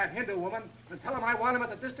Penn and that Hindu woman and tell him I want him at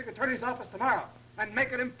the district attorney's office tomorrow. And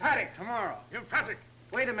make it emphatic. Tomorrow. Emphatic.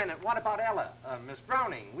 Wait a minute. What about Ella? Miss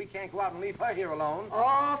Browning. We can't go out and leave her here alone.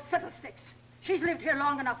 Oh, fiddlesticks. She's lived here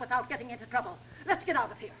long enough without getting into trouble. Let's get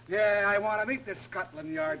out of here. Yeah, I want to meet this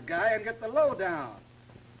Scotland Yard guy and get the lowdown.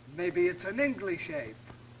 Maybe it's an English ape.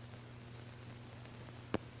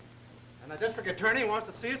 And the district attorney wants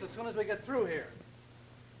to see us as soon as we get through here.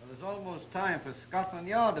 Well, there's almost time for Scotland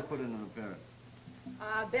Yard to put in an appearance.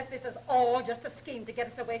 I bet this is all just a scheme to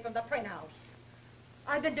get us away from the Pren house.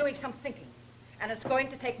 I've been doing some thinking, and it's going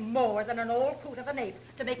to take more than an old coot of an ape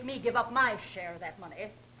to make me give up my share of that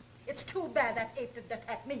money. It's too bad that ape didn't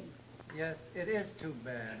attack me. Yes, it is too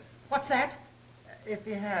bad. What's that? If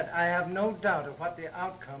he had, I have no doubt of what the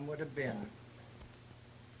outcome would have been.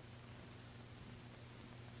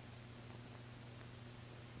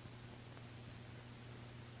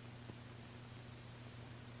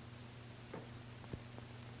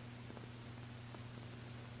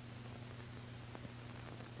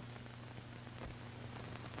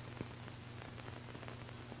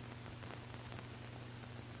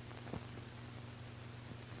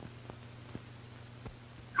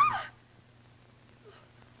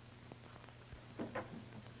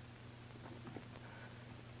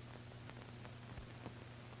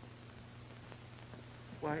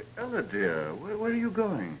 Why, Ella, dear, where are you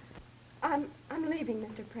going? I'm leaving,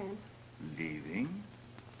 Mr. Pren. Leaving?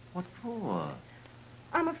 What for?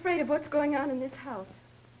 I'm afraid of what's going on in this house.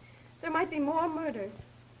 There might be more murders.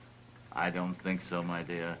 I don't think so, my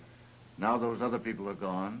dear. Now those other people are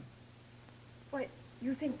gone. Why,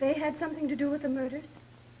 you think they had something to do with the murders?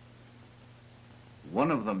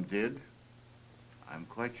 One of them did. I'm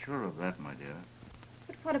quite sure of that, my dear.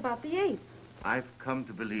 But what about the ape? I've come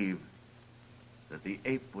to believe that the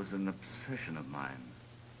ape was an obsession of mine,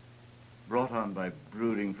 brought on by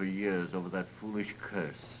brooding for years over that foolish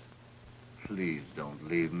curse. Please don't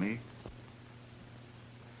leave me.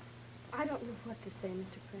 I don't know what to say,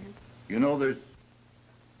 Mr. Pren. You know, there's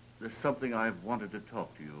something I've wanted to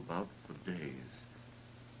talk to you about for days,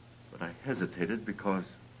 but I hesitated because...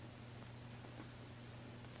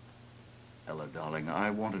 Ella, darling, I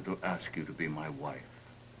wanted to ask you to be my wife.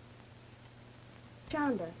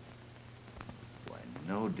 Chanda. Why,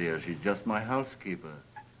 no, dear, she's just my housekeeper.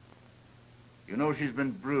 You know, she's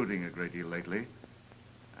been brooding a great deal lately,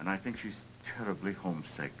 and I think she's terribly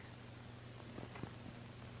homesick.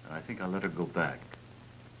 And I think I'll let her go back.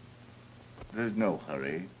 There's no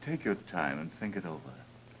hurry. Take your time and think it over.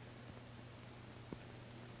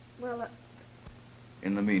 Well,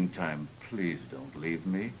 In the meantime, please don't leave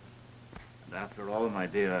me. And after all, my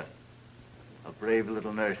dear, a brave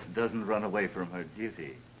little nurse doesn't run away from her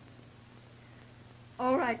duty.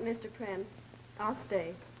 all right, Mr. Pren. I'll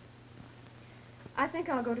stay. I think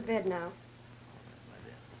I'll go to bed now.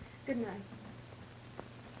 Good night.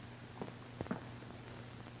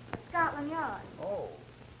 Scotland Yard. Oh,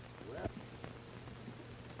 well.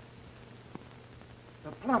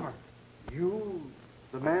 The plumber. You,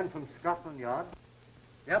 the man from Scotland Yard?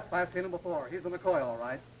 Yep, I've seen him before. He's the McCoy, all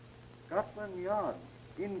right. Scotland Yard.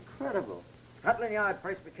 Incredible. Scotland Yard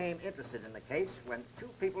first became interested in the case when 2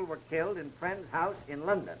 people were killed in Pren's house in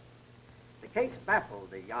London. The case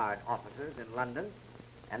baffled the Yard officers in London,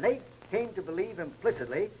 and they came to believe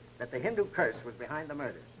implicitly that the Hindu curse was behind the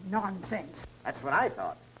murders. Nonsense. That's what I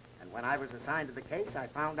thought. And when I was assigned to the case, I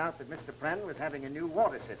found out that Mr. Pren was having a new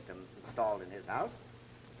water system installed in his house.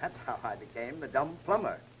 That's how I became the dumb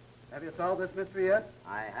plumber. Have you solved this mystery yet?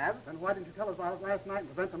 I have. Then why didn't you tell us about it last night and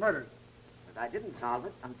prevent the murders? But I didn't solve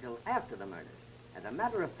it until after the murders. As a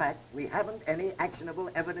matter of fact, we haven't any actionable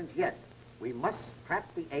evidence yet. We must trap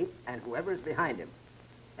the ape and whoever's behind him.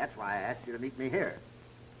 That's why I asked you to meet me here.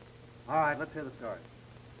 All right, let's hear the story.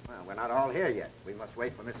 Well, we're not all here yet. We must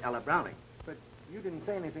wait for Miss Ella Browning. But you didn't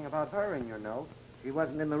say anything about her in your note. She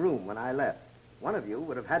wasn't in the room when I left. One of you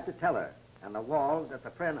would have had to tell her. And the walls at the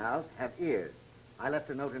Pren house have ears. I left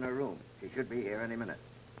a note in her room. She should be here any minute.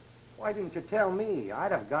 Why didn't you tell me?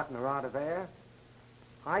 I'd have gotten her out of there.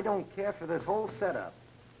 I don't care for this whole setup.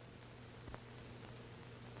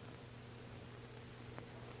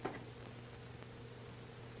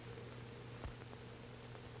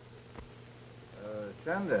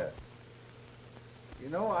 Chanda, you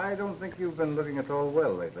know, I don't think you've been looking at all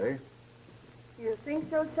well lately. You think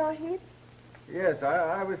so, Sahib? Yes,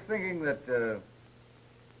 I was thinking that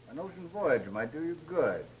an ocean voyage might do you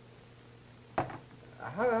good.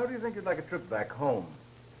 How do you think you'd like a trip back home?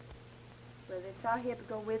 Will the Sahib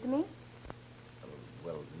go with me?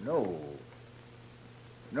 Well, no.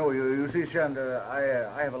 No, you see, Chanda,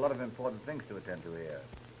 I have a lot of important things to attend to here.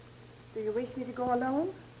 Do you wish me to go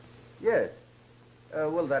alone? Yes.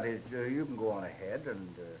 Well, that is, you can go on ahead,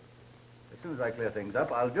 and as soon as I clear things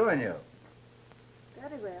up, I'll join you.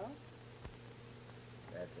 Very well.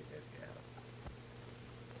 That's a good girl.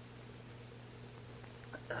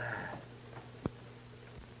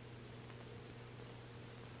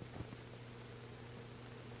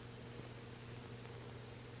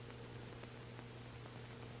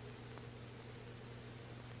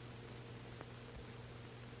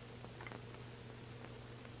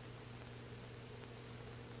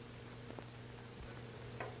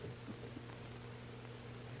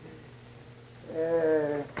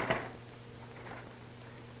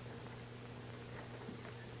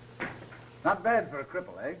 Not bad for a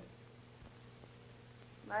cripple, eh?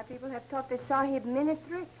 My people have taught the Sahib many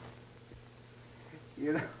tricks.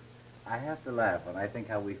 You know, I have to laugh when I think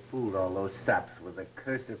how we fooled all those saps with the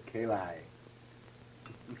curse of Kalai.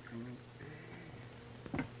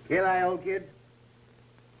 Kalai, old kid,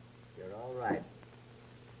 you're all right.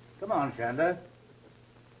 Come on, Chanda.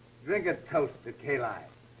 Drink a toast to Kalai.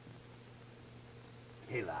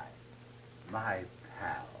 Kalai, my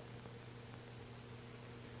pal.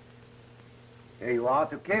 Here you are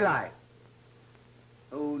to Kalai,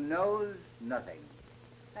 who knows nothing.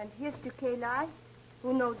 And here's to Kalai,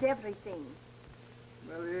 who knows everything.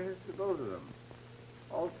 Well, here's to both of them.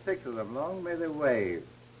 All 6 of them. Long may they wave.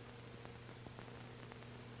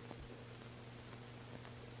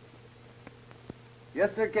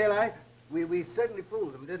 Yes, sir, Kalai. We certainly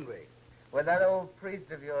fooled them, didn't we? When that old priest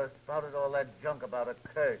of yours spouted all that junk about a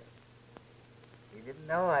curse. He didn't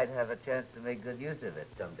know I'd have a chance to make good use of it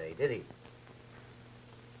someday, did he?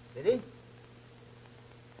 Did he?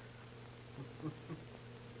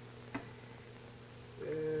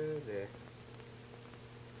 There.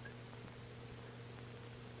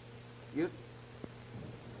 You...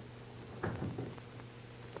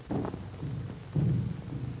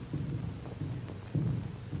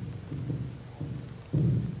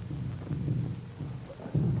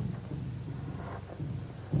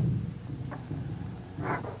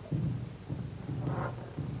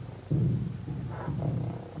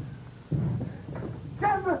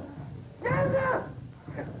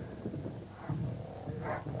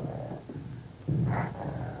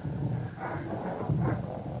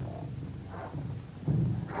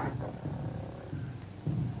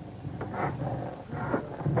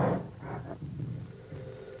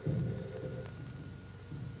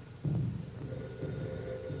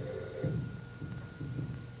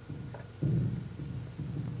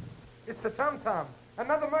 It's the Tom-Tom.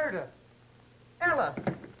 Another murder. Ella!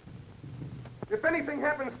 If anything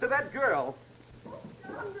happens to that girl...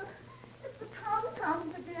 Chanda, it's the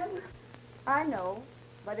Tom-Toms again. I know,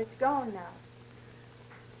 but it's gone now.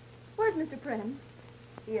 Where's Mr. Prem?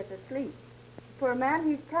 He is asleep. Poor man,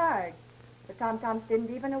 he's tired. The Tom-Toms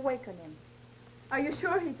didn't even awaken him. Are you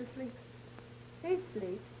sure he's asleep? He's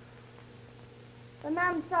asleep. The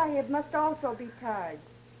Mam Sahib must also be tired.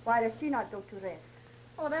 Why does she not go to rest?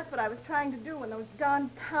 Oh, that's what I was trying to do when those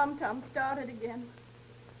darn Tom-Toms started again.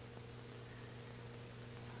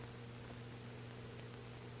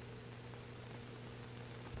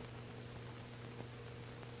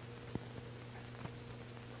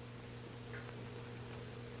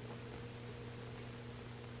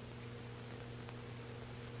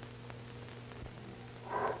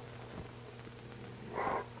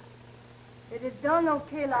 It is done, O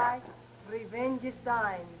Kalai. Revenge is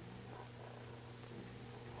thine.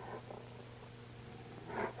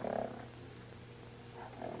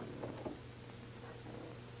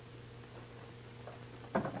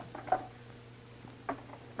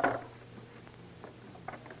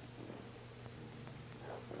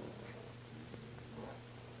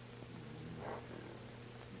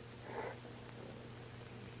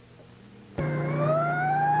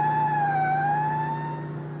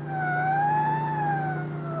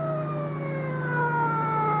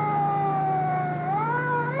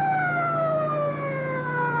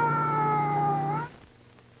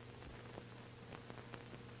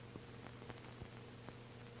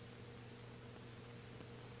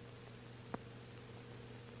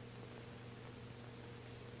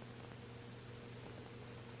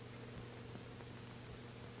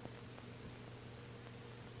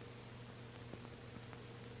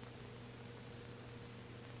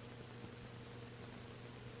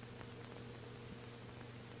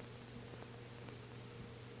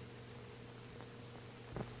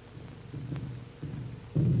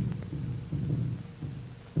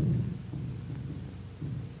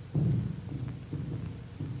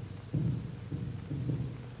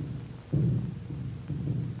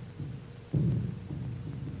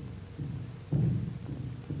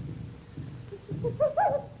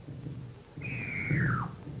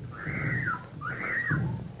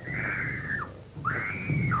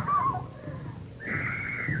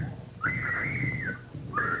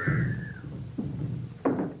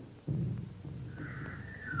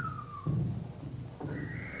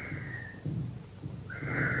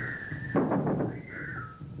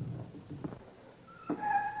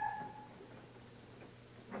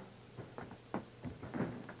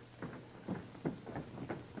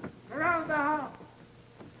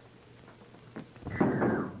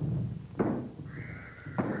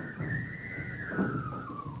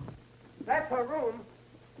 her room.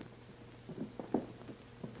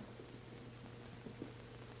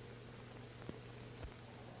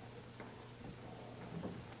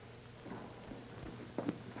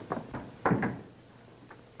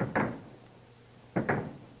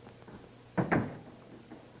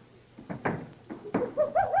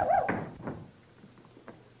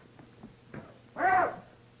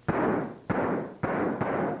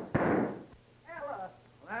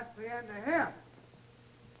 That's the end of him.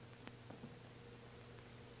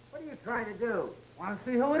 What are you trying to do? Want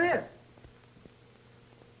to see who it is?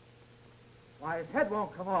 Why, his head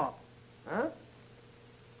won't come off. Huh?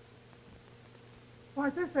 Why,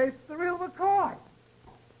 this ain't the real McCoy.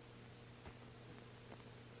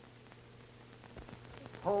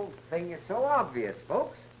 The whole thing is so obvious,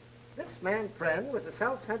 folks. This man, Friend, was a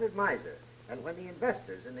self-centered miser. And when the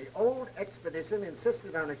investors in the old expedition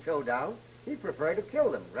insisted on a showdown, he preferred to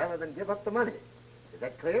kill them rather than give up the money. Is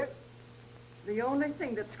that clear? The only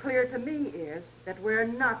thing that's clear to me is that we're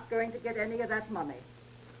not going to get any of that money.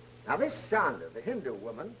 Now, this Shonda, the Hindu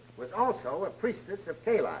woman, was also a priestess of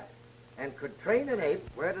Kali and could train an ape.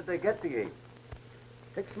 Where did they get the ape?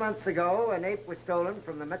 6 months ago, an ape was stolen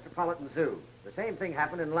from the Metropolitan Zoo. The same thing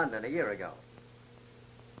happened in London a year ago.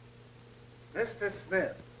 Mr.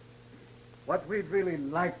 Smith, what we'd really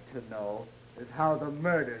like to know is how the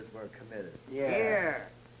murders were committed. Here.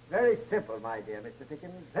 Very simple, my dear Mr.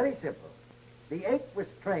 Pickens. Very simple. The ape was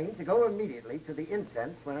trained to go immediately to the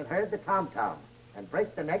incense when it heard the tom-tom and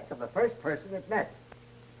break the neck of the first person it met.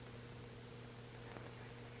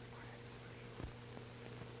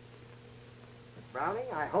 Miss Browning,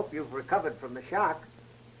 I hope you've recovered from the shock.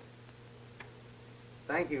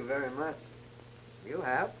 Thank you very much. You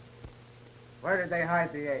have? Where did they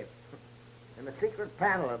hide the ape? In the secret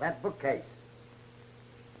panel of that bookcase.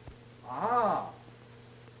 Ah.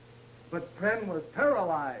 But Pren was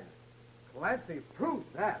paralyzed. Clancy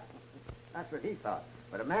proved that. That's what he thought.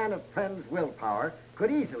 But a man of Pren's willpower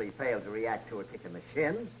could easily fail to react to a kick in the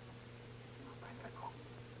shins.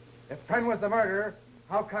 If Pren was the murderer,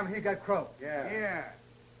 how come he got croaked? Yeah.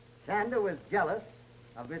 Shanda was jealous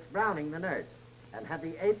of Miss Browning, the nurse, and had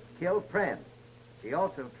the ape kill Pren. She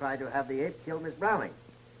also tried to have the ape kill Miss Browning.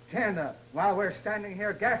 Chanda, while we're standing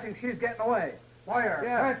here gassing, she's getting away. Boyer,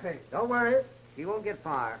 Clancy. Don't worry. She won't get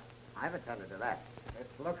far. I've attended to that. It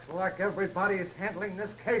looks like everybody's handling this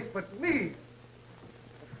case but me.